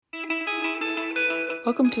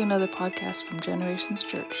Welcome to another podcast from Generations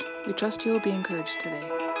Church. We trust you will be encouraged today.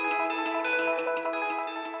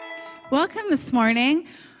 Welcome this morning.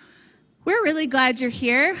 We're really glad you're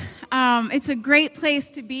here. It's a great place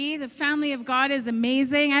to be. The family of God is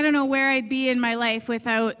amazing. I don't know where I'd be in my life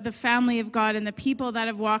without the family of God and the people that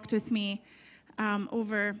have walked with me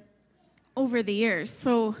over the years.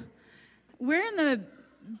 So we're in the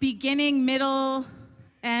beginning, middle,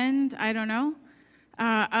 end, I don't know,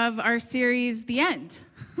 of our series, The End.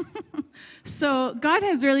 So God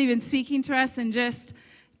has really been speaking to us and just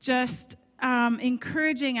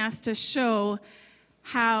encouraging us to show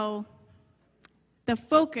how the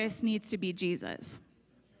focus needs to be Jesus.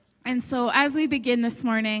 And so as we begin this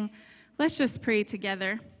morning, let's just pray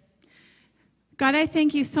together. God, I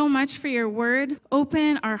thank you so much for your word.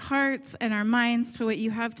 Open our hearts and our minds to what you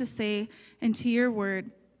have to say and to your word,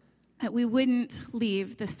 that we wouldn't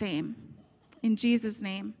leave the same. In Jesus'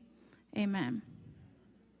 name, amen.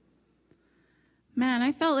 Man,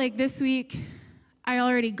 I felt like this week I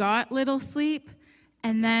already got little sleep,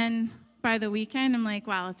 and then by the weekend I'm like,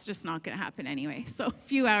 wow, it's just not going to happen anyway. So a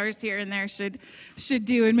few hours here and there should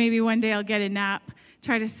do, and maybe one day I'll get a nap.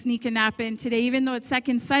 Try to sneak a nap in today. Even though it's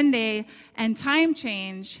second Sunday and time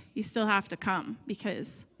change, you still have to come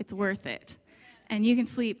because it's worth it. And you can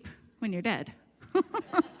sleep when you're dead.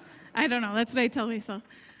 I don't know. That's what I tell myself.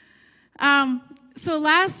 So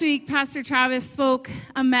last week, Pastor Travis spoke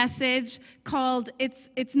a message called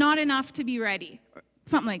It's Not Enough to Be Ready, or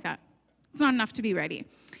something like that. It's not enough to be ready.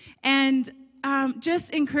 And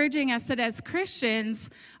just encouraging us that as Christians,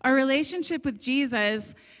 our relationship with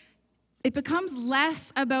Jesus, it becomes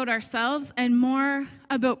less about ourselves and more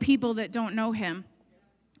about people that don't know him.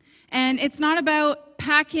 And it's not about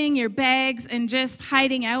packing your bags and just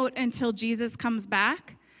hiding out until Jesus comes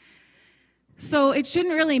back. So it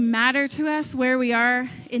shouldn't really matter to us where we are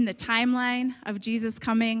in the timeline of Jesus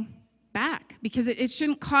coming back, because it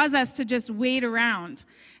shouldn't cause us to just wait around.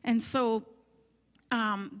 And so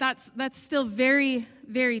that's still very,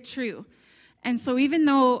 very true. And so even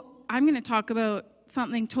though I'm going to talk about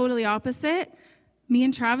something totally opposite, me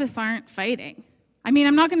and Travis aren't fighting. I mean,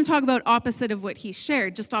 I'm not going to talk about opposite of what he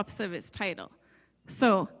shared, just opposite of his title.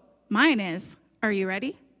 So mine is, are you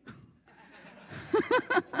ready?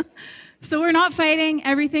 So we're not fighting.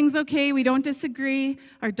 Everything's okay. We don't disagree.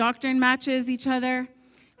 Our doctrine matches each other.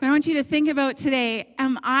 But I want you to think about today,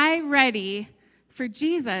 am I ready for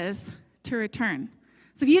Jesus to return?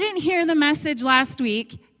 So if you didn't hear the message last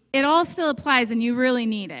week, it all still applies and you really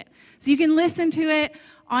need it. So you can listen to it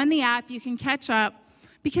on the app. You can catch up,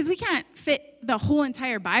 because we can't fit the whole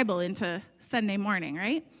entire Bible into Sunday morning,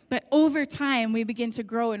 right? But over time, we begin to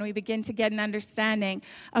grow and we begin to get an understanding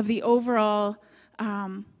of the overall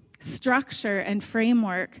structure and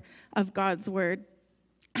framework of God's word.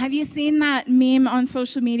 Have you seen that meme on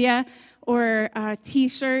social media or a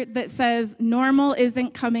t-shirt that says, normal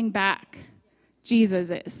isn't coming back,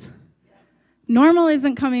 Jesus is? Normal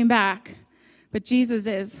isn't coming back, but Jesus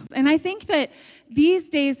is. And I think that these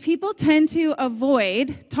days people tend to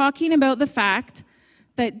avoid talking about the fact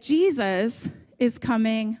that Jesus is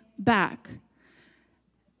coming back.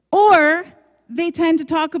 Or they tend to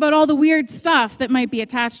talk about all the weird stuff that might be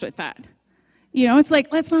attached with that. You know, it's like,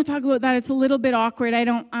 let's not talk about that. It's a little bit awkward. I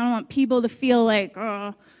don't want people to feel like,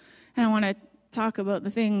 oh, I don't want to talk about the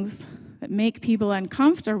things that make people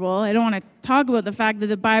uncomfortable. I don't want to talk about the fact that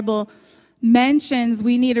the Bible mentions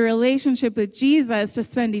we need a relationship with Jesus to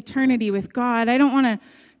spend eternity with God. I don't want to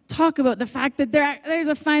talk about the fact that there's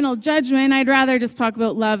a final judgment. I'd rather just talk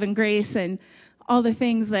about love and grace and all the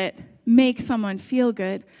things that make someone feel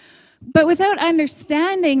good. But without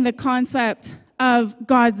understanding the concept of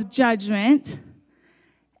God's judgment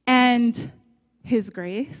and his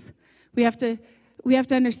grace, we have to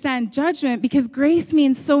understand judgment, because grace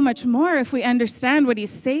means so much more if we understand what he's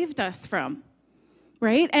saved us from,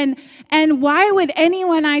 right? And why would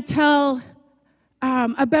anyone I tell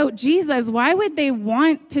about Jesus, why would they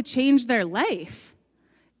want to change their life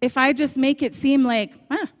if I just make it seem like,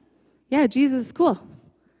 yeah, Jesus is cool.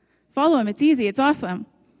 Follow him. It's easy. It's awesome.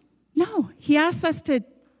 No, he asks us to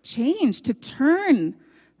change, to turn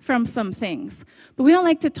from some things. But we don't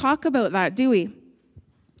like to talk about that, do we?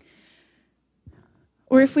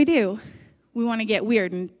 Or if we do, we want to get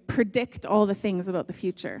weird and predict all the things about the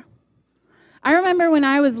future. I remember when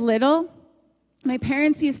I was little, my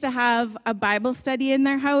parents used to have a Bible study in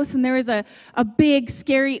their house, and there was a big,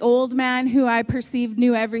 scary old man who I perceived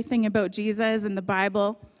knew everything about Jesus and the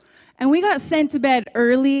Bible. And we got sent to bed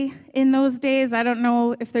early in those days. I don't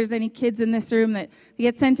know if there's any kids in this room that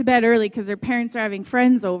get sent to bed early because their parents are having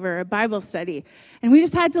friends over, a Bible study. And we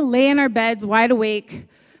just had to lay in our beds wide awake,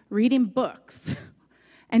 reading books.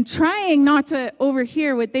 and trying not to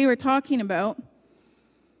overhear what they were talking about.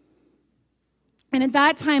 And at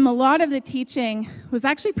that time, a lot of the teaching was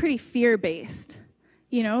actually pretty fear-based.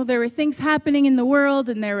 You know, there were things happening in the world,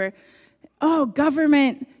 and there were,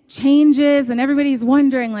 government changes, and everybody's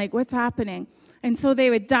wondering, like, what's happening? And so they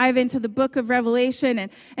would dive into the book of Revelation,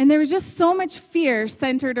 and there was just so much fear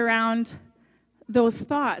centered around those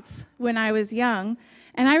thoughts when I was young.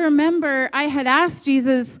 And I remember I had asked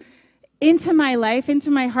Jesus into my life,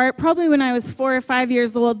 into my heart, probably when I was 4 or 5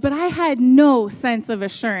 years old, but I had no sense of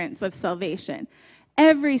assurance of salvation.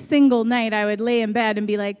 Every single night I would lay in bed and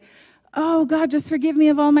be like, oh, God, just forgive me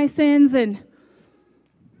of all my sins, and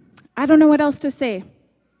I don't know what else to say.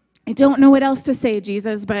 I don't know what else to say,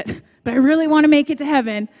 Jesus, but I really want to make it to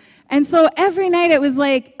heaven. And so every night it was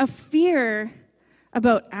like a fear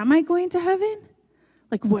about, am I going to heaven?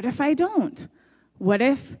 Like, what if I don't? What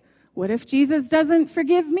if Jesus doesn't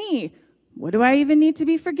forgive me? What do I even need to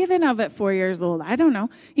be forgiven of at 4 years old? I don't know.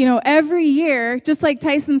 You know, every year, just like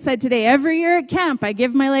Tyson said today, every year at camp, I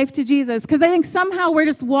give my life to Jesus, because I think somehow we're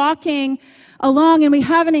just walking along and we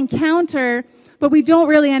have an encounter, but we don't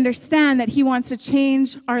really understand that he wants to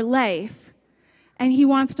change our life and he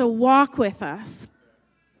wants to walk with us.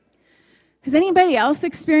 Has anybody else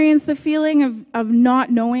experienced the feeling of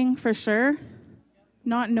not knowing for sure?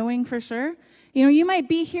 Not knowing for sure? You know, you might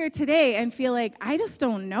be here today and feel like, I just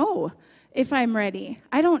don't know if I'm ready.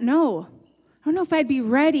 I don't know. I don't know if I'd be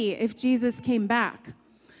ready if Jesus came back.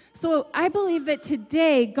 So I believe that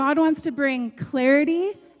today God wants to bring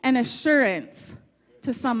clarity and assurance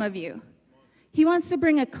to some of you. He wants to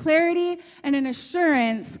bring a clarity and an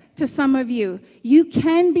assurance to some of you. You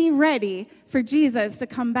can be ready for Jesus to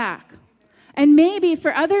come back. And maybe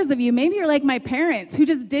for others of you, maybe you're like my parents who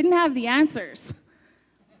just didn't have the answers.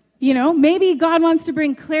 You know, maybe God wants to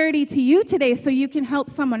bring clarity to you today so you can help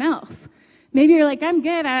someone else. Maybe you're like, I'm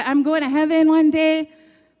good. I'm going to heaven one day,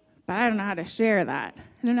 but I don't know how to share that.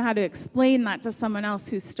 I don't know how to explain that to someone else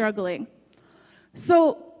who's struggling.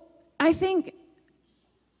 So I think,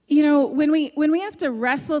 you know, when we have to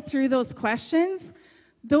wrestle through those questions,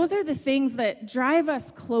 those are the things that drive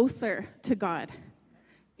us closer to God.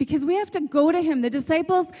 Because we have to go to him. The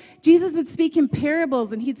disciples, Jesus would speak in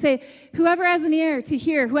parables, and he'd say, whoever has an ear to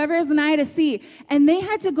hear, whoever has an eye to see. And they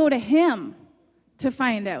had to go to him to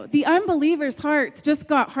find out. The unbelievers' hearts just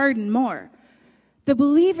got hardened more. The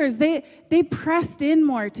believers, they pressed in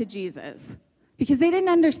more to Jesus because they didn't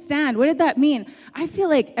understand. What did that mean? I feel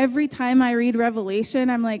like every time I read Revelation,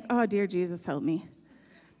 I'm like, oh, dear Jesus, help me.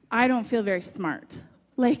 I don't feel very smart.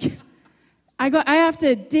 Like, I have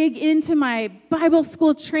to dig into my Bible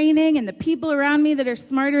school training and the people around me that are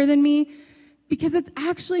smarter than me, because it's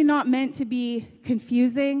actually not meant to be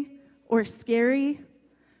confusing or scary,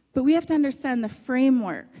 but we have to understand the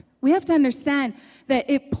framework. We have to understand that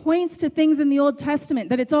it points to things in the Old Testament,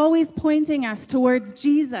 that it's always pointing us towards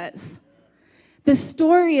Jesus. The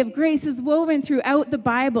story of grace is woven throughout the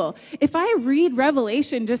Bible. If I read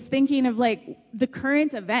Revelation just thinking of like the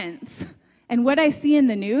current events and what I see in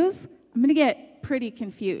the news, I'm going to get pretty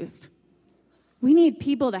confused. We need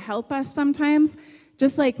people to help us sometimes.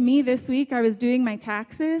 Just like me this week, I was doing my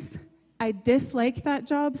taxes. I dislike that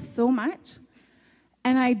job so much,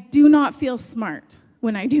 and I do not feel smart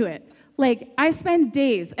when I do it. Like, I spend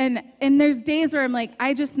days, and there's days where I'm like,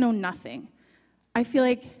 I just know nothing. I feel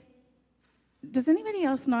like, does anybody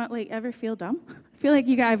else not like ever feel dumb? I feel like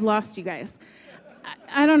I've lost you guys.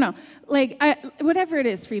 I don't know, like, whatever it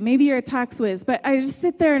is for you, maybe you're a tax whiz, but I just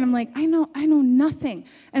sit there and I'm like, I know nothing,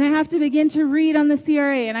 and I have to begin to read on the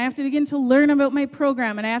CRA, and I have to begin to learn about my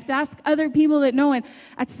program, and I have to ask other people that know, and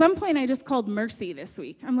at some point I just called Mercy this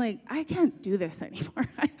week. I'm like, I can't do this anymore.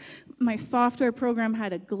 My software program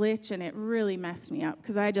had a glitch, and it really messed me up,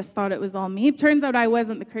 because I just thought it was all me. It turns out I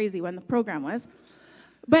wasn't the crazy one, the program was.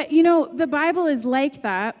 But, you know, the Bible is like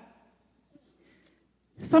that.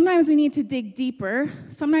 Sometimes we need to dig deeper.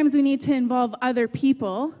 Sometimes we need to involve other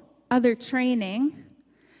people, other training.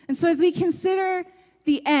 And so as we consider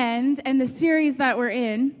the end and the series that we're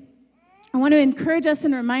in, I want to encourage us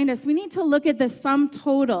and remind us we need to look at the sum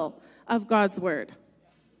total of God's Word.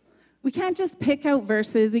 We can't just pick out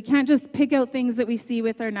verses. We can't just pick out things that we see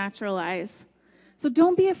with our natural eyes. So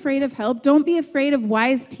don't be afraid of help. Don't be afraid of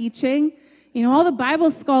wise teaching. You know, all the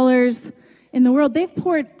Bible scholars in the world, they've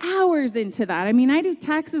poured hours into that. I mean, I do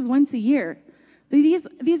taxes once a year.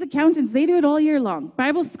 These accountants, they do it all year long.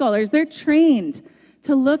 Bible scholars, they're trained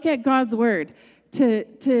to look at God's Word,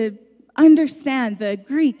 to understand the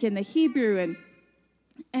Greek and the Hebrew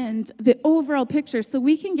and the overall picture so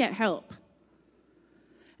we can get help.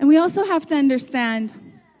 And we also have to understand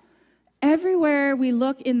everywhere we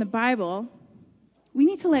look in the Bible, We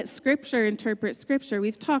need to let Scripture interpret Scripture.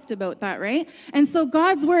 We've talked about that, right? And so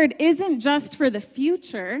God's word isn't just for the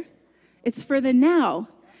future. It's for the now.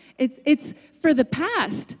 It's for the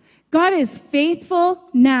past. God is faithful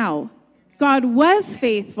now. God was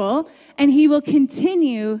faithful, and he will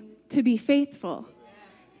continue to be faithful.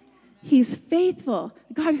 He's faithful.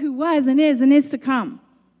 God who was and is to come.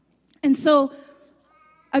 And so,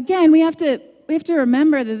 again, we have to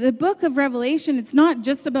remember that the book of Revelation, it's not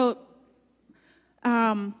just about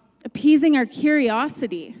appeasing our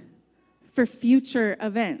curiosity for future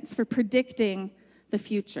events, for predicting the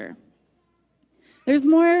future. There's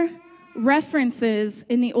more references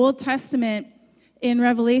in the Old Testament in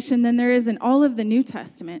Revelation than there is in all of the New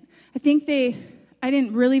Testament. I think I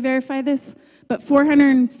didn't really verify this, but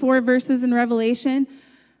 404 verses in Revelation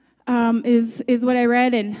is what I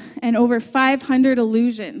read, and over 500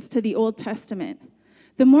 allusions to the Old Testament.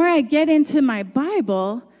 The more I get into my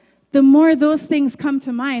Bible, the more those things come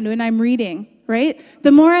to mind when I'm reading, right?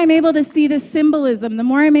 The more I'm able to see the symbolism, the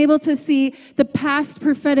more I'm able to see the past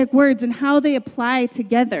prophetic words and how they apply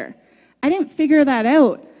together. I didn't figure that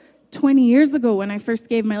out 20 years ago when I first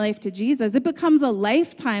gave my life to Jesus. It becomes a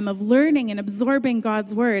lifetime of learning and absorbing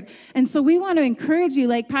God's word. And so we want to encourage you,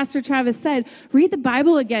 like Pastor Travis said, read the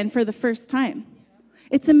Bible again for the first time.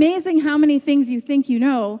 It's amazing how many things you think you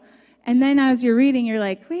know, and then as you're reading, you're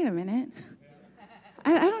like, wait a minute.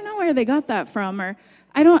 I don't know where they got that from, or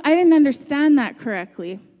I didn't understand that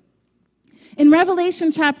correctly. In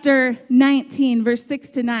Revelation chapter 19, verse 6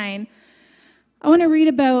 to 9, I want to read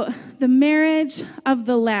about the marriage of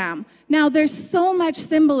the Lamb. Now, there's so much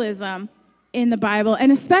symbolism in the Bible,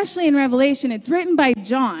 and especially in Revelation. It's written by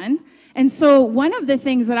John, and so one of the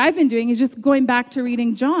things that I've been doing is just going back to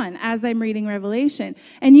reading John as I'm reading Revelation.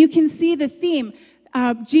 And you can see the theme,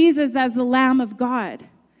 Jesus as the Lamb of God.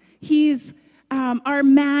 He's our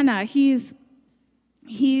manna. He's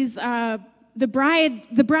the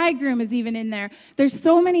bridegroom is even in there. There's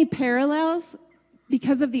so many parallels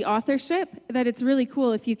because of the authorship that it's really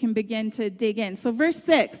cool if you can begin to dig in. So verse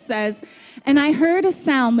 6 says, "And I heard a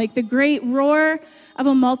sound like the great roar of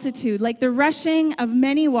a multitude, like the rushing of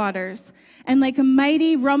many waters, and like a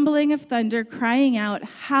mighty rumbling of thunder, crying out,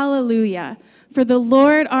 'Hallelujah! For the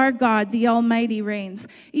Lord our God, the Almighty, reigns.'"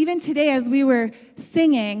 Even today, as we were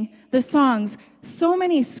singing the songs, so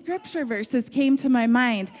many scripture verses came to my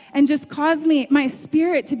mind and just caused my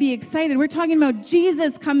spirit to be excited. We're talking about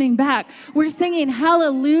Jesus coming back. We're singing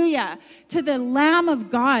hallelujah to the Lamb of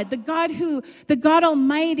God, the God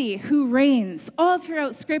Almighty who reigns. All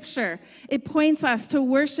throughout scripture, it points us to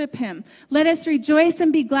worship him. Let us rejoice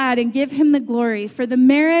and be glad and give him the glory, for the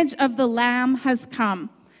marriage of the Lamb has come.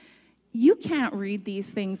 You can't read these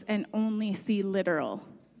things and only see literal.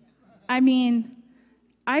 I mean,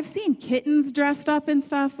 I've seen kittens dressed up and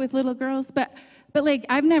stuff with little girls, but like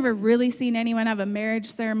I've never really seen anyone have a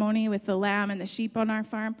marriage ceremony with the lamb and the sheep on our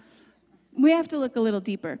farm. We have to look a little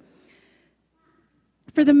deeper.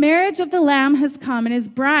 "For the marriage of the Lamb has come, and his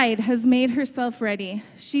bride has made herself ready.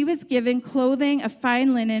 She was given clothing of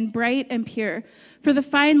fine linen, bright and pure. For the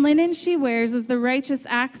fine linen she wears is the righteous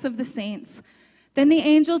acts of the saints." Then the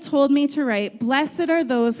angel told me to write, "Blessed are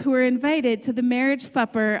those who are invited to the marriage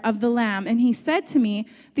supper of the Lamb." And he said to me,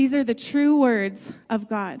 "These are the true words of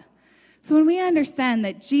God." So when we understand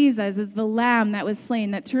that Jesus is the Lamb that was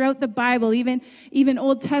slain, that throughout the Bible, even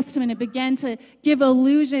Old Testament, it began to give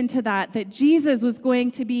allusion to that Jesus was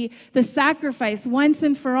going to be the sacrifice once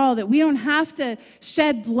and for all, that we don't have to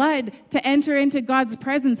shed blood to enter into God's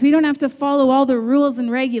presence. We don't have to follow all the rules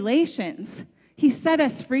and regulations. He set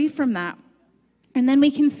us free from that. And then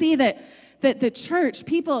we can see that the church,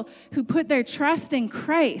 people who put their trust in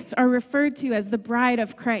Christ, are referred to as the bride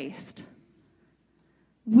of Christ.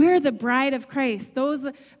 We're the bride of Christ. Those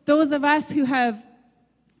of us who have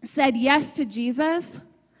said yes to Jesus,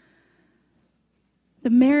 the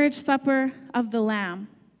marriage supper of the Lamb.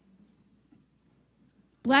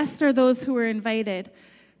 Blessed are those who are invited.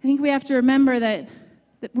 I think we have to remember that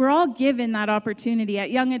we're all given that opportunity.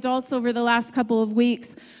 At Young Adults over the last couple of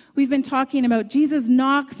weeks, we've been talking about Jesus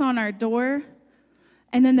knocks on our door,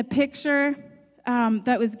 and then the picture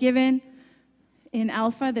that was given in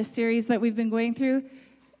Alpha, the series that we've been going through,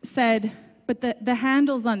 said, but the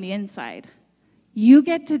handle's on the inside. You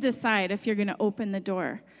get to decide if you're going to open the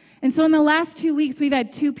door. And so in the last 2 weeks, we've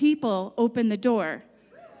had 2 people open the door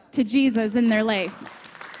to Jesus in their life.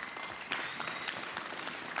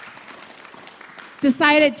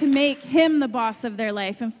 Decided to make him the boss of their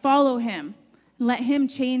life and follow him. Let him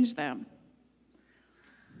change them.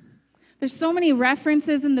 There's so many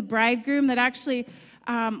references in the bridegroom that actually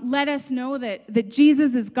let us know that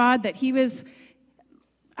Jesus is God, that he was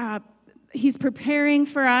He's preparing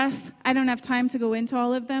for us. I don't have time to go into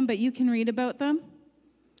all of them, but you can read about them.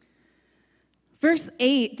 Verse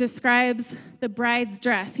 8 describes the bride's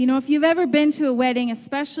dress. You know, if you've ever been to a wedding,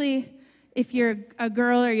 especially if you're a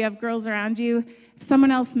girl or you have girls around you, if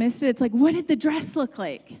someone else missed it, it's like, what did the dress look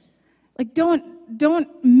like? Like,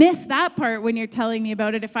 don't miss that part when you're telling me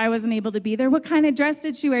about it if I wasn't able to be there. What kind of dress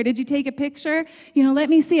did she wear? Did you take a picture? You know, let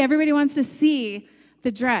me see. Everybody wants to see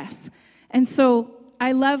the dress. And so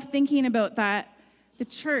I love thinking about that. The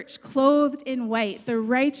church clothed in white, the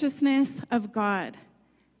righteousness of God.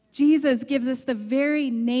 Jesus gives us the very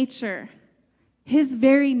nature, his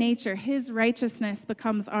righteousness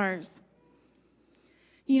becomes ours.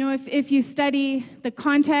 You know, if you study the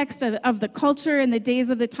context of the culture and the days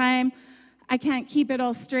of the time, I can't keep it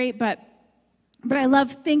all straight, but I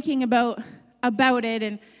love thinking about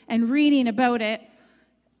it and reading about it,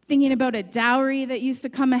 thinking about a dowry that used to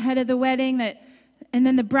come ahead of the wedding, and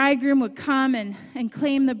then the bridegroom would come and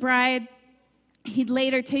claim the bride. He'd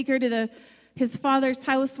later take her to his father's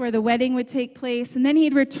house where the wedding would take place, and then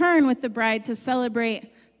he'd return with the bride to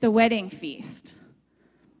celebrate the wedding feast.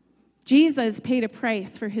 Jesus paid a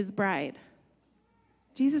price for his bride.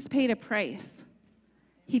 Jesus paid a price.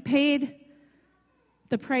 He paid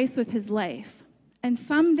the price with his life. And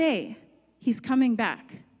someday, he's coming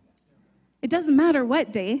back. It doesn't matter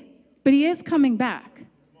what day, but he is coming back.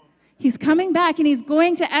 He's coming back, and he's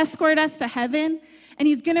going to escort us to heaven, and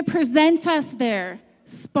he's going to present us there,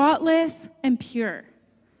 spotless and pure.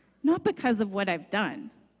 Not because of what I've done.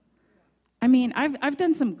 I mean, I've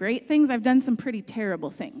done some great things. I've done some pretty terrible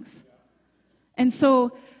things. And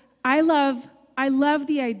so I love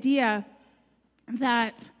the idea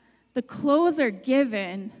that the clothes are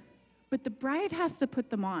given, but the bride has to put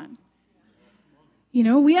them on. You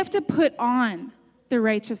know, we have to put on the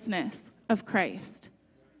righteousness of Christ.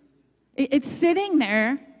 It's sitting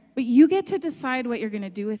there, but you get to decide what you're going to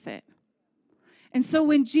do with it. And so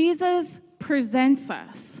when Jesus presents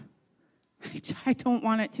us, I don't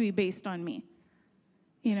want it to be based on me.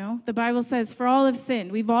 You know, the Bible says, for all have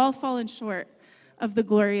sinned. We've all fallen short of the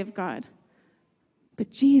glory of God.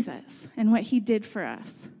 But Jesus and what he did for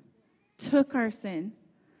us took our sin.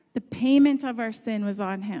 The payment of our sin was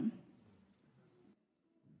on him.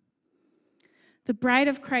 The bride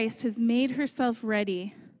of Christ has made herself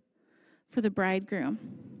ready for the bridegroom.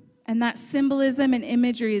 And that symbolism and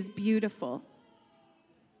imagery is beautiful.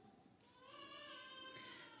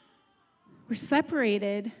 We're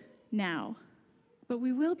separated now, but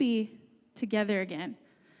we will be together again.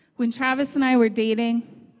 When Travis and I were dating,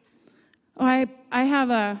 I have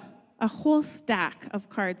a whole stack of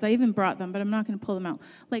cards. I even brought them, but I'm not going to pull them out.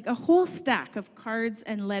 Like a whole stack of cards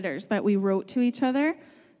and letters that we wrote to each other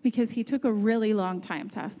because he took a really long time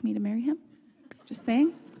to ask me to marry him. Just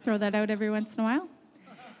saying. Throw that out every once in a while.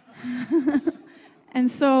 And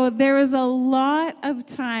so there was a lot of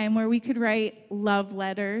time where we could write love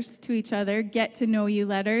letters to each other, get to know you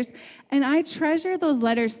letters. And I treasure those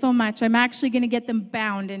letters so much. I'm actually going to get them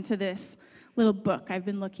bound into this little book. I've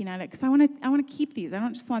been looking at it because I want to keep these. I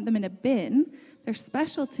don't just want them in a bin. They're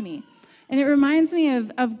special to me. And it reminds me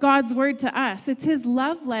of God's word to us. It's his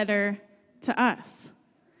love letter to us.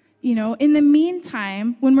 You know, in the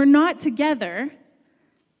meantime, when we're not together,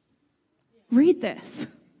 read this.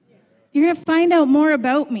 You're going to find out more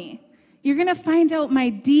about me. You're going to find out my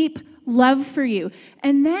deep love for you.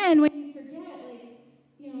 And then when you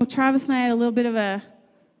forget, Travis and I had a little bit of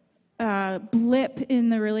a blip in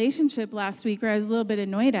the relationship last week where I was a little bit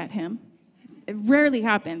annoyed at him. It rarely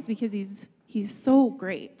happens because he's so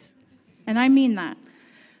great. And I mean that.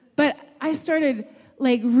 But I started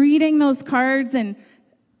reading those cards, and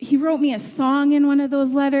he wrote me a song in one of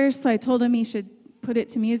those letters, so I told him he should put it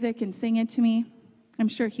to music and sing it to me. I'm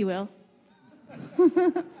sure he will.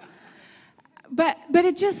 But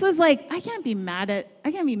it just was like, I can't be mad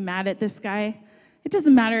at this guy. It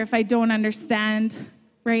doesn't matter if I don't understand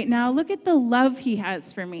right now. Look at the love he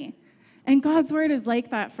has for me. And God's word is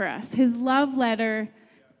like that for us. His love letter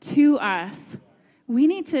to us. We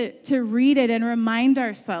need to read it and remind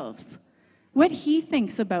ourselves what he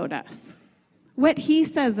thinks about us, what he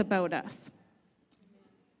says about us.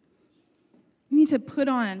 We need to put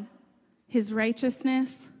on his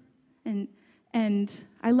righteousness. And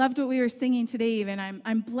I loved what we were singing today even.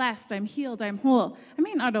 I'm blessed, I'm healed, I'm whole. I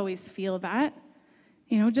may not always feel that.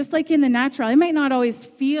 Just like in the natural, I might not always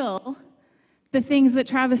feel the things that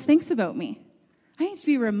Travis thinks about me. I need to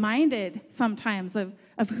be reminded sometimes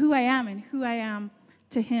of who I am and who I am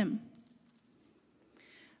to him.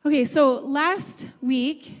 Okay, so last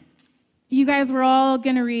week, you guys were all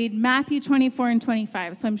going to read Matthew 24 and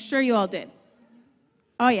 25, so I'm sure you all did.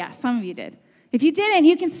 Oh yeah, some of you did. If you didn't,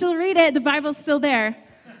 you can still read it. The Bible's still there.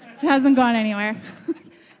 It hasn't gone anywhere.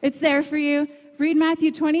 It's there for you. Read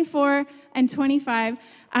Matthew 24 and 25.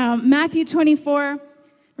 Matthew 24,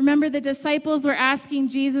 remember the disciples were asking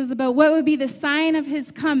Jesus about what would be the sign of his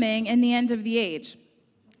coming and the end of the age.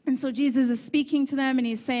 And so Jesus is speaking to them, and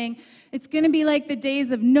he's saying, it's going to be like the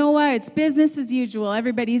days of Noah. It's business as usual.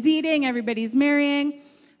 Everybody's eating, everybody's marrying,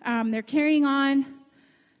 they're carrying on.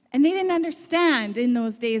 And they didn't understand in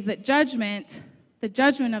those days that the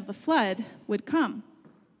judgment of the flood would come.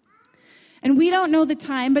 And we don't know the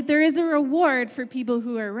time, but there is a reward for people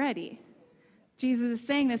who are ready. Jesus is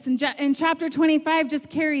saying this. And chapter 25 just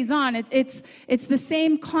carries on. It's the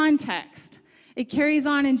same context. It carries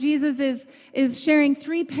on, and Jesus is sharing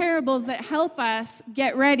 3 parables that help us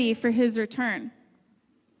get ready for his return.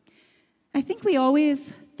 I think we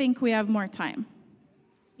always think we have more time,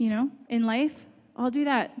 in life. I'll do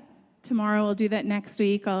that tomorrow. I'll do that next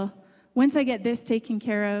week. Once I get this taken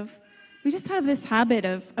care of. We just have this habit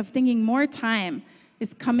of thinking more time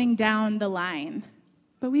is coming down the line,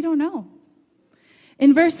 but we don't know.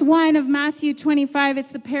 In verse 1 of Matthew 25,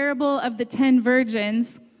 it's the parable of the 10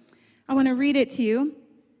 virgins. I want to read it to you.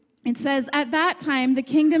 It says, "At that time, the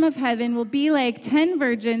kingdom of heaven will be like 10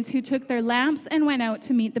 virgins who took their lamps and went out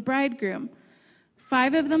to meet the bridegroom.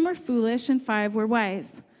 5 of them were foolish and 5 were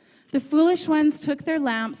wise. The foolish ones took their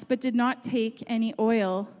lamps but did not take any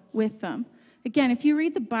oil with them." Again, if you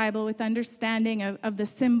read the Bible with understanding of the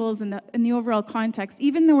symbols and the overall context,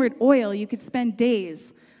 even the word oil, you could spend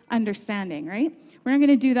days understanding, right? We're not going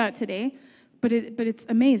to do that today, but it's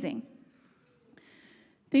amazing.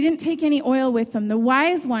 They didn't take any oil with them. The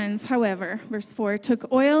wise ones, however, verse 4,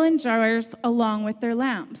 took oil in jars along with their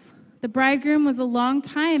lamps. The bridegroom was a long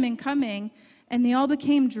time in coming, and they all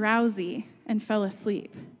became drowsy and fell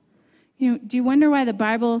asleep. Do you wonder why the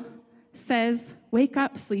Bible says, wake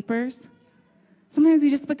up, sleepers? Sometimes we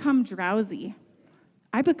just become drowsy.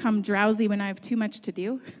 I become drowsy when I have too much to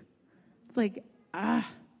do. It's like,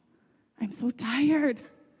 I'm so tired.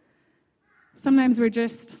 Sometimes we're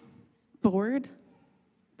just bored,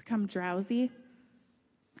 become drowsy.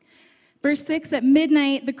 Verse 6, at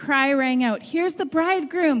midnight, the cry rang out, "Here's the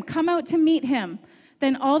bridegroom, come out to meet him."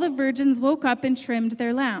 Then all the virgins woke up and trimmed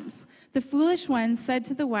their lamps. The foolish ones said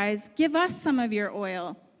to the wise, "Give us some of your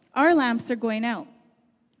oil. Our lamps are going out."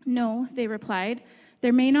 "No," they replied,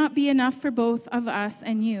 "there may not be enough for both of us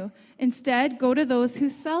and you. Instead, go to those who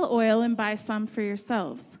sell oil and buy some for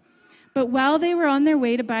yourselves." But while they were on their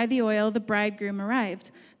way to buy the oil, the bridegroom arrived.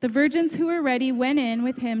 The virgins who were ready went in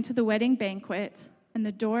with him to the wedding banquet, and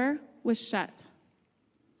the door was shut.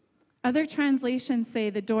 Other translations say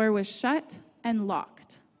the door was shut and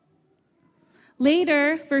locked.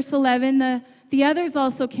 Later, verse 11, the others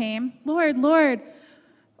also came. "Lord, Lord,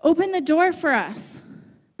 open the door for us."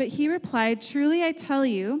 But he replied, "Truly I tell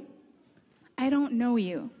you, I don't know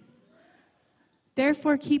you.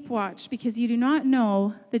 Therefore keep watch, because you do not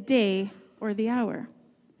know the day or the hour."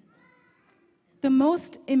 The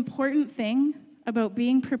most important thing about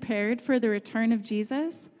being prepared for the return of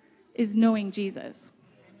Jesus is knowing Jesus.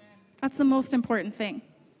 That's the most important thing.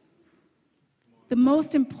 The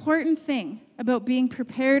most important thing about being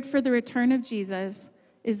prepared for the return of Jesus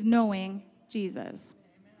is knowing Jesus.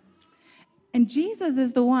 And Jesus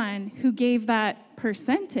is the one who gave that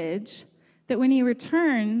percentage that when he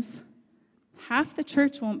returns, half the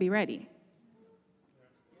church won't be ready.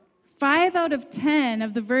 5 out of 10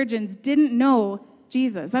 of the virgins didn't know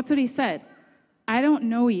Jesus. That's what he said. I don't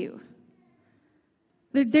know you.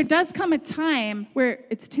 There does come a time where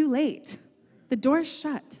it's too late. The door's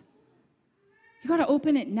shut. You got to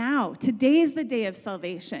open it now. Today's the day of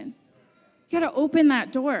salvation. You got to open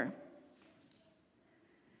that door.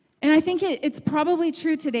 And I think it's probably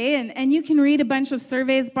true today, and you can read a bunch of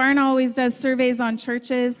surveys. Barna always does surveys on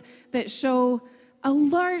churches that show a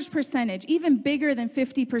large percentage, even bigger than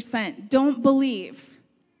 50%, don't believe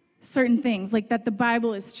certain things, like that the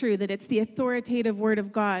Bible is true, that it's the authoritative word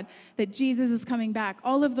of God, that Jesus is coming back,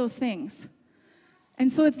 all of those things.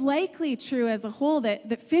 And so it's likely true as a whole that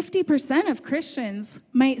 50% of Christians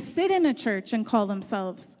might sit in a church and call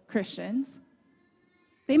themselves Christians.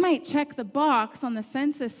 They might check the box on the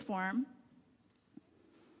census form.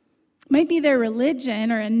 Might be their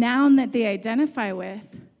religion or a noun that they identify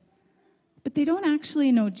with, but they don't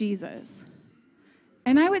actually know Jesus.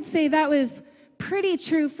 And I would say that was pretty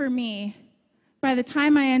true for me by the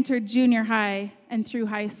time I entered junior high and through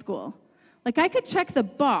high school. Like, I could check the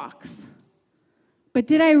box, but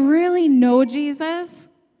did I really know Jesus?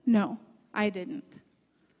 No, I didn't.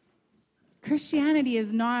 Christianity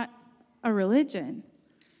is not a religion.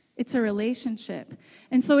 It's a relationship.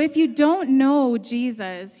 And so if you don't know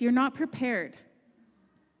Jesus, you're not prepared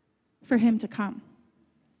for him to come.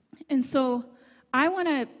 And so I want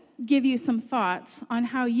to give you some thoughts on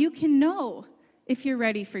how you can know if you're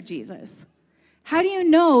ready for Jesus. How do you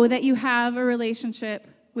know that you have a relationship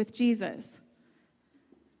with Jesus?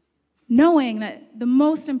 Knowing that the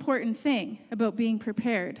most important thing about being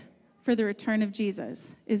prepared for the return of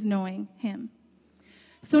Jesus is knowing him.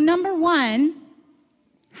 So number one,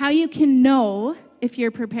 how you can know if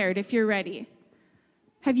you're prepared, if you're ready.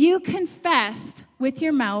 Have you confessed with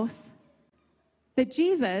your mouth that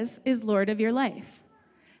Jesus is Lord of your life?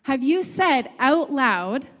 Have you said out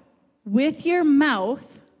loud with your mouth,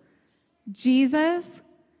 Jesus,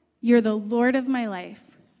 you're the Lord of my life.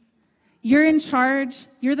 You're in charge.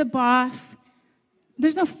 You're the boss.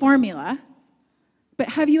 There's no formula. But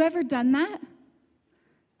have you ever done that?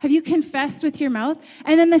 Have you confessed with your mouth?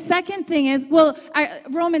 And then the second thing is,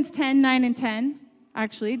 Romans 10, 9 and 10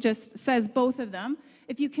 actually just says both of them.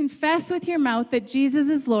 If you confess with your mouth that Jesus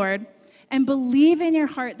is Lord and believe in your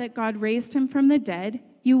heart that God raised him from the dead,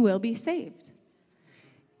 you will be saved.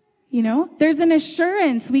 You know, there's an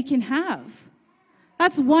assurance we can have.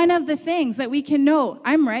 That's one of the things that we can know.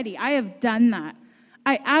 I'm ready. I have done that.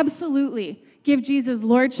 I absolutely give Jesus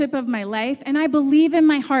lordship of my life, and I believe in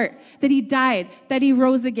my heart that he died, that he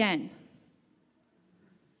rose again.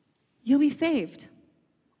 You'll be saved.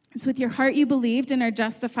 It's with your heart you believed and are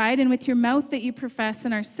justified, and with your mouth that you profess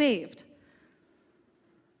and are saved.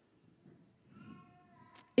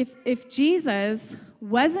 If Jesus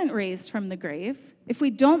wasn't raised from the grave, if we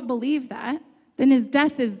don't believe that, then his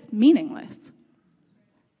death is meaningless.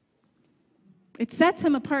 It sets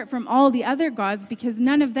him apart from all the other gods because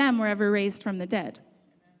none of them were ever raised from the dead.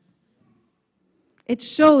 It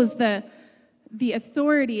shows the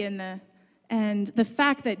authority and the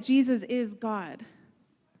fact that Jesus is God.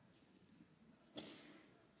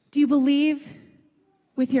 Do you believe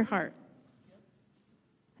with your heart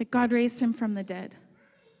that God raised him from the dead?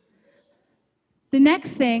 The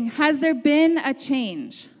next thing, has there been a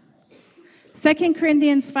change? 2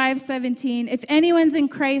 Corinthians 5:17, if anyone's in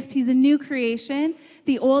Christ, he's a new creation.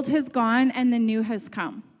 The old has gone and the new has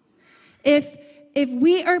come. If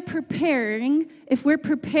we are preparing, if we're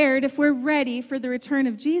prepared, if we're ready for the return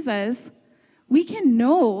of Jesus, we can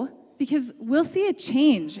know because we'll see a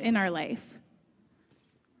change in our life.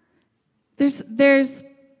 There's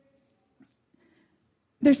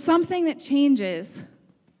something that changes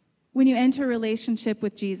when you enter a relationship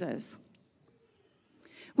with Jesus.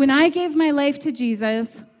 When I gave my life to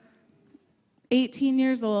Jesus, 18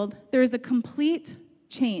 years old, there was a complete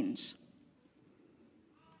change.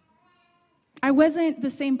 I wasn't the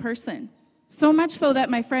same person. So much so that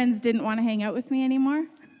my friends didn't want to hang out with me anymore.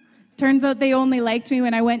 Turns out they only liked me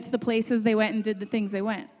when I went to the places they went and did the things they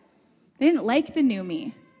went. They didn't like the new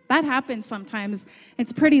me. That happens sometimes.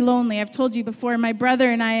 It's pretty lonely. I've told you before, my brother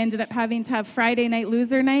and I ended up having to have Friday night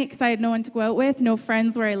loser night because I had no one to go out with, no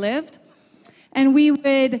friends where I lived. And we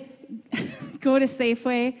would go to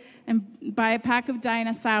Safeway and buy a pack of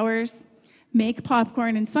Dinah Sours, make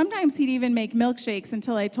popcorn, and sometimes he'd even make milkshakes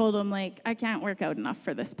until I told him, I can't work out enough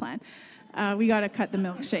for this plan. We got to cut the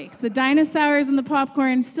milkshakes. The Dinah Sours and the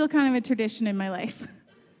popcorn, still kind of a tradition in my life.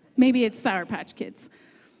 Maybe it's Sour Patch Kids.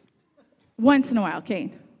 Once in a while,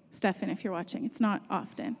 Kate. Stefan, if you're watching, it's not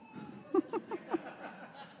often.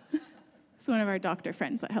 It's one of our doctor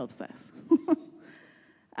friends that helps us.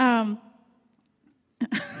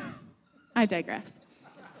 I digress.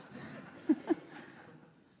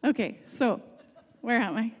 Okay, so where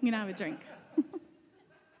am I? I'm going to have a drink.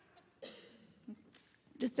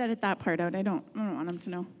 Just edit that part out. I don't want them to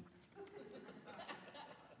know.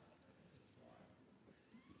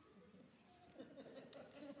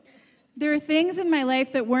 There are things in my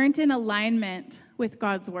life that weren't in alignment with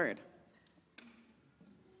God's word.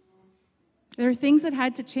 There are things that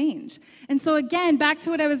had to change. And so again, back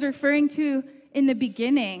to what I was referring to in the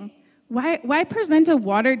beginning, why present a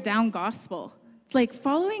watered-down gospel? It's like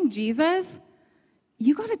following Jesus,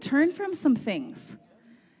 you got to turn from some things.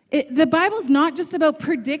 The Bible's not just about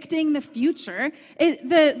predicting the future.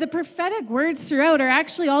 The prophetic words throughout are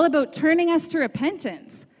actually all about turning us to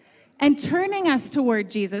repentance and turning us toward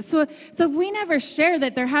Jesus. So if we never share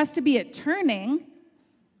that there has to be a turning,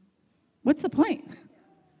 what's the point?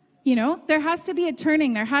 You know, there has to be a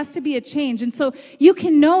turning. There has to be a change. And so you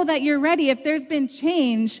can know that you're ready if there's been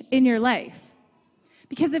change in your life.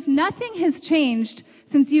 Because if nothing has changed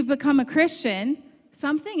since you've become a Christian,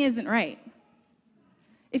 something isn't right.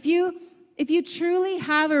 If you truly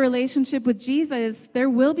have a relationship with Jesus, there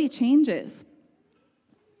will be changes.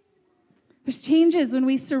 There's changes when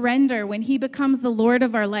we surrender, when he becomes the Lord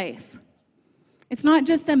of our life. It's not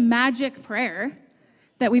just a magic prayer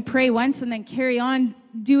that we pray once and then carry on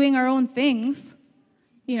doing our own things,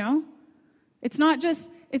 you know? It's not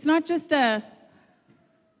just a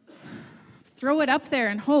throw it up there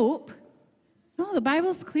and hope. No, the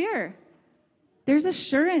Bible's clear. There's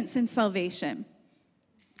assurance in salvation.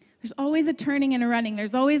 There's always a turning and a running.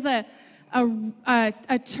 There's always a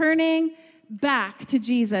turning back to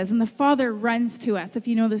Jesus, and the Father runs to us. If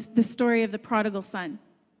you know the story of the prodigal son,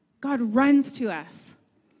 God runs to us.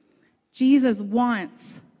 Jesus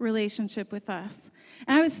wants relationship with us.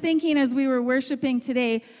 And I was thinking as we were worshiping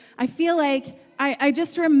today, I feel like I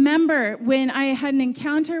just remember when I had an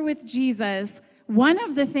encounter with Jesus, one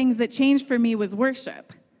of the things that changed for me was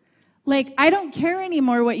worship. Like, I don't care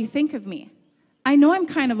anymore what you think of me. I know I'm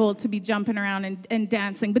kind of old to be jumping around and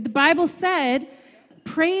dancing, but the Bible said,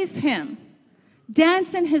 praise him.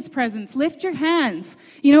 Dance in his presence. Lift your hands.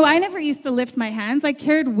 You know, I never used to lift my hands. I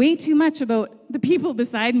cared way too much about the people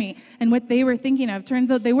beside me and what they were thinking of.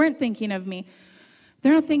 Turns out they weren't thinking of me.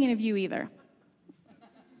 They're not thinking of you either.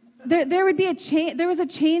 There would be a change. There was a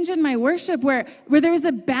change in my worship where there was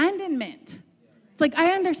abandonment. It's like,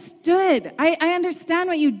 I understood. I understand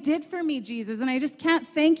what you did for me, Jesus, and I just can't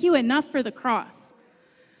thank you enough for the cross.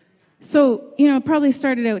 So, you know, it probably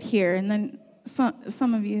started out here, and then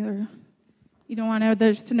some of you are... You don't want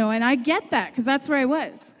others to know, and I get that because that's where I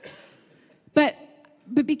was. But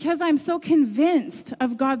because I'm so convinced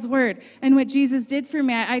of God's word and what Jesus did for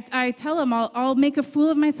me, I tell him I'll make a fool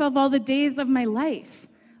of myself all the days of my life.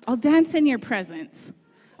 I'll dance in your presence.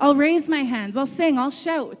 I'll raise my hands. I'll sing. I'll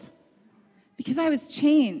shout. Because I was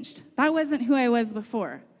changed. That wasn't who I was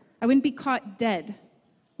before. I wouldn't be caught dead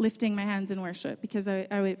lifting my hands in worship because I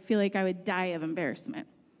would feel like I would die of embarrassment.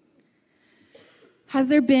 Has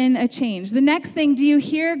there been a change? The next thing, do you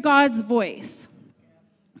hear God's voice?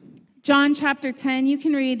 John chapter 10, you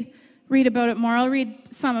can read about it more. I'll read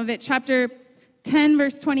some of it. Chapter 10,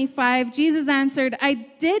 verse 25, Jesus answered, I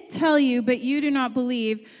did tell you, but you do not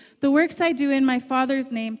believe. The works I do in my Father's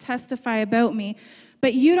name testify about me,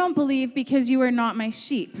 but you don't believe because you are not my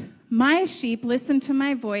sheep. My sheep listen to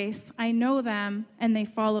my voice. I know them, and they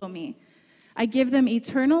follow me. I give them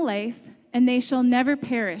eternal life, and they shall never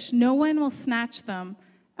perish. No one will snatch them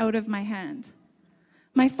out of my hand.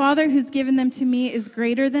 My Father who's given them to me is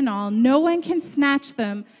greater than all. No one can snatch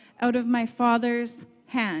them out of my Father's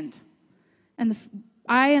hand. And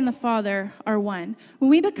I and the Father are one. When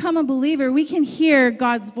we become a believer, we can hear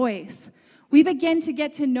God's voice. We begin to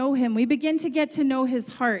get to know him. We begin to get to know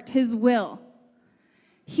his heart, his will.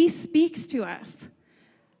 He speaks to us.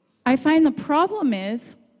 I find the problem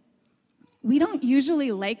is, we don't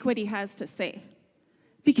usually like what he has to say.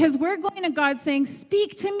 Because we're going to God saying,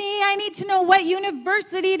 speak to me. I need to know what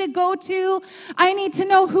university to go to. I need to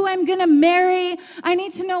know who I'm going to marry. I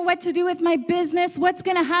need to know what to do with my business. What's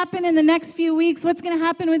going to happen in the next few weeks? What's going to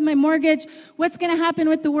happen with my mortgage? What's going to happen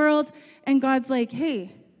with the world? And God's like,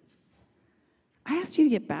 hey, I asked you to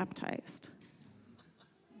get baptized.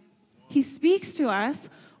 He speaks to us,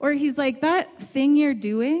 or he's like, that thing you're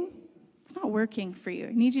doing, it's not working for you.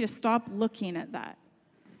 I need you to stop looking at that.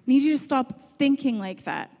 I need you to stop thinking like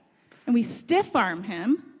that. And we stiff-arm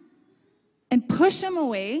him and push him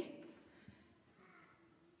away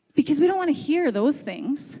because we don't want to hear those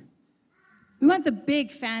things. We want the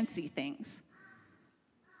big, fancy things.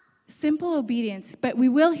 Simple obedience, but we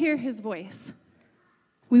will hear his voice.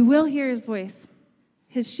 We will hear his voice.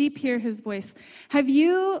 His sheep hear his voice. Have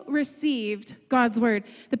you received God's word?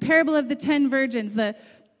 The parable of the 10 virgins, the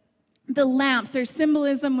lamps, there's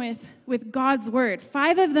symbolism with God's word.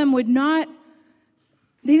 5 of them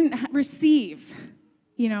they didn't receive,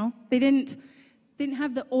 they didn't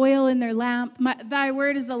have the oil in their lamp. Thy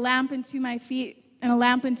word is a lamp unto my feet and a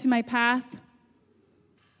lamp unto my path.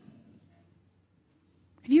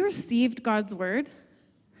 Have you received God's word?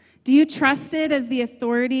 Do you trust it as the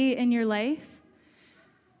authority in your life?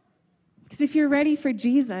 Because if you're ready for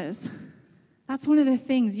Jesus, that's one of the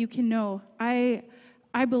things you can know. I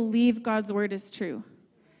believe God's word is true.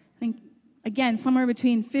 I think, again, somewhere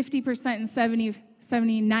between 50% and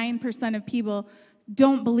 79% of people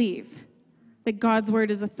don't believe that God's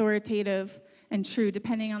word is authoritative and true,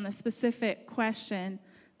 depending on the specific question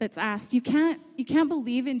that's asked. You can't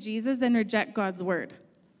believe in Jesus and reject God's word.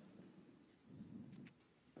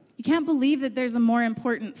 You can't believe that there's a more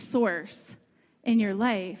important source in your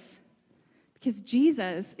life because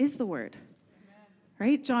Jesus is the word.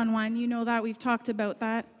 Right? John 1, you know that. We've talked about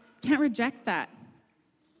that. Can't reject that.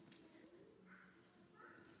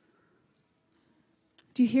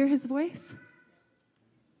 Do you hear his voice?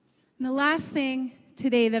 And the last thing,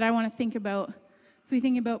 today that I want to think about as we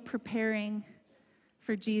think about preparing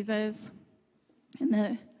for Jesus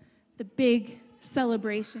and the big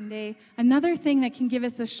celebration day. Another thing that can give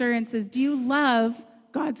us assurance is, do you love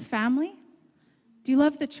God's family? Do you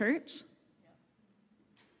love the church?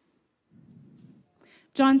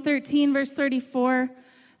 John 13, verse 34,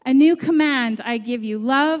 a new command I give you,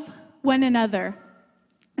 love one another.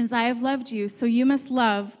 As I have loved you, so you must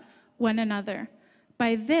love one another.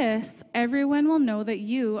 By this, everyone will know that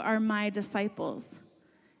you are my disciples,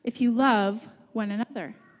 if you love one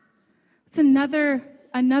another. It's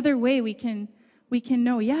another way we can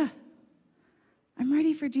know, yeah, I'm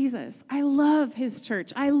ready for Jesus. I love his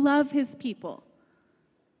church. I love his people.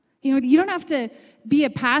 You know, you don't have to be a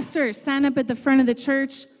pastor or stand up at the front of the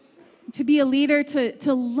church to be a leader,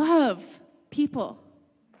 to love people,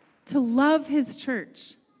 to love his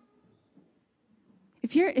church.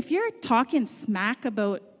 If you're talking smack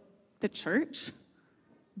about the church,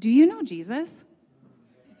 do you know Jesus?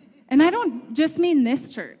 And I don't just mean this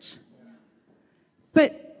church,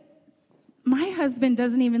 but my husband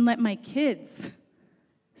doesn't even let my kids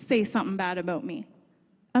say something bad about me.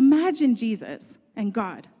 Imagine Jesus and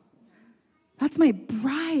God. That's my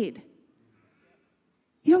bride.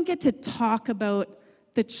 You don't get to talk about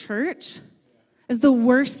the church as the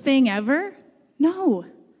worst thing ever. No.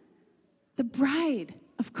 The bride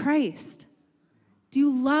of Christ. Do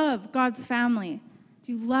you love God's family?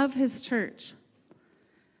 Do you love his church?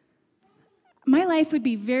 My life would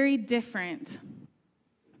be very different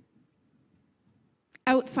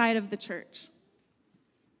outside of the church.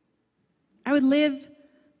 I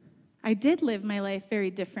did live my life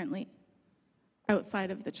very differently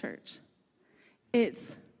outside of the church.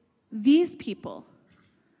 It's these people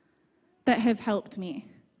that have helped me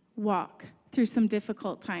walk through some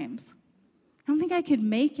difficult times. I don't think I could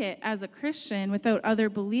make it as a Christian without other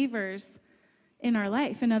believers in our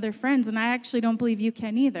life and other friends, and I actually don't believe you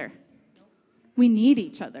can either. We need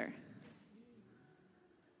each other.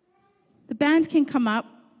 The band can come up.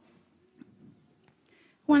 I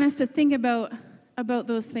want us to think about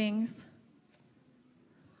those things.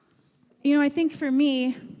 You know, I think for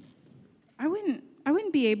me, I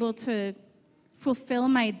wouldn't be able to fulfill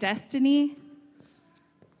my destiny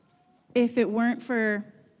if it weren't for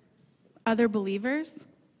other believers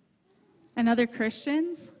and other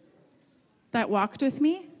Christians that walked with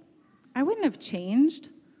me. I wouldn't have changed.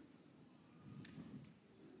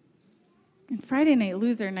 And Friday night,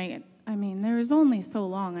 loser night, I mean, there was only so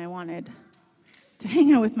long I wanted to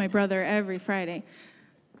hang out with my brother every Friday.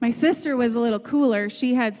 My sister was a little cooler.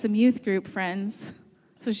 She had some youth group friends,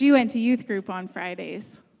 so she went to youth group on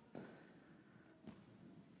Fridays.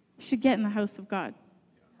 You should get in the house of God.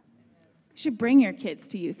 You should bring your kids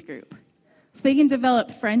to youth group so they can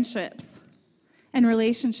develop friendships and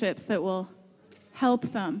relationships that will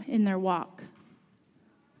help them in their walk.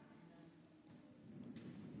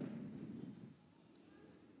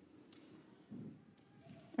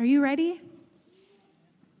 Are you ready?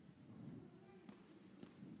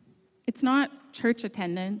 It's not church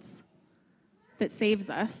attendance that saves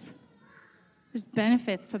us. There's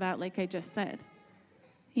benefits to that, like I just said.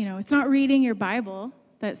 You know, it's not reading your Bible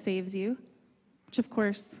that saves you, which of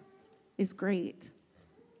course is great.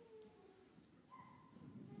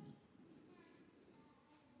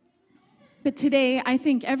 But today, I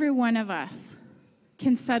think every one of us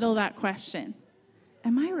can settle that question.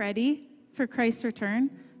 Am I ready for Christ's return,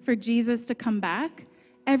 for Jesus to come back?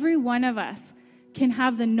 Every one of us can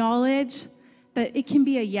have the knowledge that it can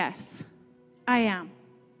be a yes. I am.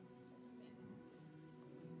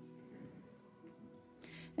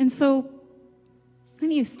 And so, why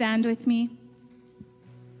don't you stand with me?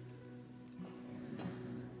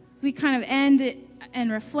 As we kind of end it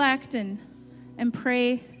and reflect and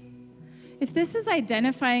pray. If this is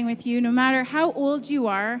identifying with you, no matter how old you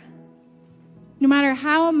are, no matter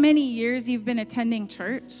how many years you've been attending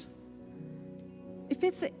church,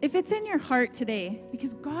 if it's in your heart today,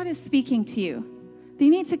 because God is speaking to you, that you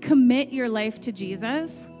need to commit your life to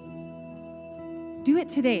Jesus, do it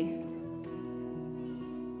today.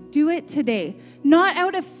 Do it today. Not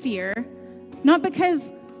out of fear, not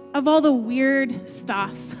because of all the weird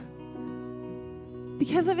stuff,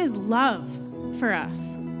 because of his love for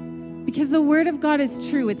us. Because the word of God is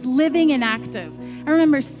true. It's living and active. I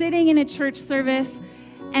remember sitting in a church service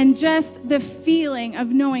and just the feeling of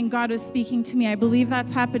knowing God was speaking to me. I believe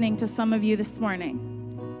that's happening to some of you this morning.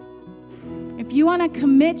 If you want to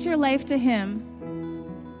commit your life to him,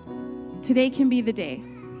 today can be the day.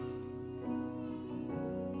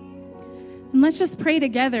 And let's just pray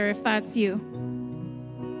together if that's you.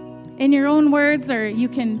 In your own words, or you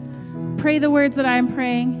can pray the words that I'm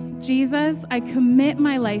praying. Jesus, I commit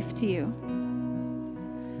my life to you.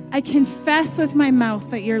 I confess with my mouth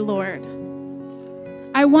that you're Lord.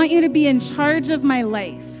 I want you to be in charge of my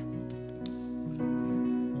life.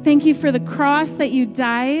 Thank you for the cross, that you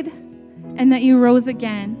died and that you rose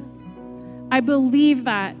again. I believe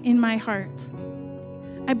that in my heart.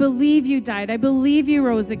 I believe you died. I believe you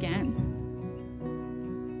rose again.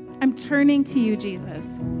 I'm turning to you,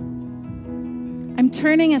 Jesus. I'm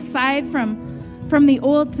turning aside from the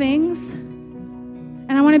old things,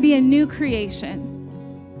 and I want to be a new creation.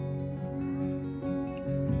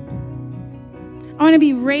 I want to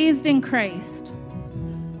be raised in Christ.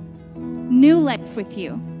 New life with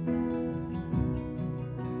you.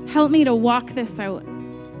 Help me to walk this out.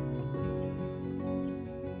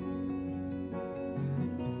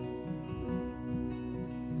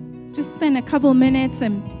 Just spend a couple minutes,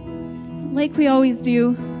 and like we always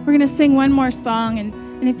do, we're going to sing one more song.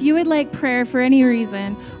 And if you would like prayer for any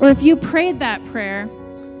reason, or if you prayed that prayer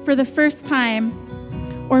for the first time,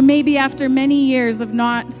 or maybe after many years of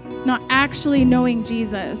not actually knowing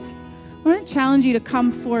Jesus, I want to challenge you to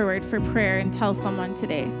come forward for prayer and tell someone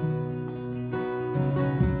today.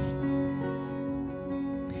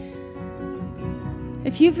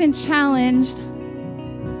 If you've been challenged,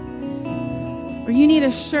 or you need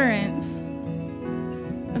assurance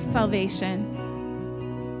of salvation,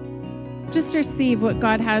 just receive what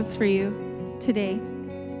God has for you today.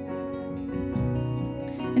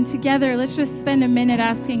 And together, let's just spend a minute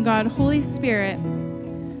asking God, Holy Spirit,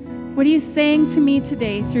 what are you saying to me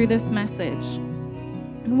today through this message?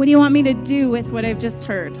 And what do you want me to do with what I've just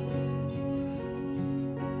heard?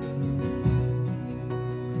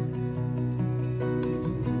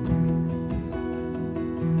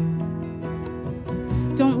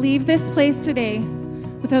 Don't leave this place today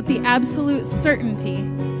without the absolute certainty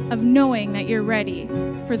of knowing that you're ready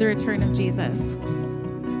for the return of Jesus.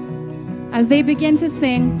 As they begin to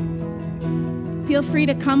sing, feel free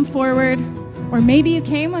to come forward, or maybe you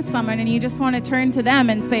came with someone and you just want to turn to them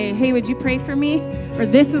and say, hey, would you pray for me? Or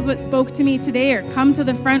this is what spoke to me today, or come to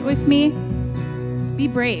the front with me. Be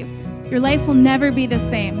brave. Your life will never be the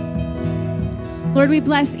same. Lord, we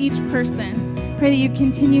bless each person. Pray that you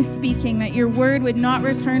continue speaking, that your word would not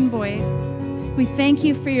return void. We thank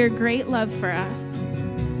you for your great love for us.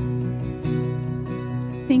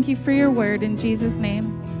 Thank you for your word in Jesus'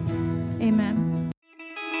 name. Amen.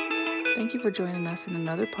 Thank you for joining us in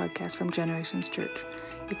another podcast from Generations Church.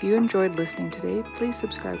 If you enjoyed listening today, please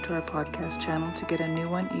subscribe to our podcast channel to get a new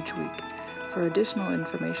one each week. For additional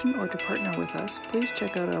information or to partner with us, please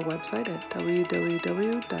check out our website at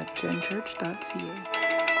www.genchurch.ca.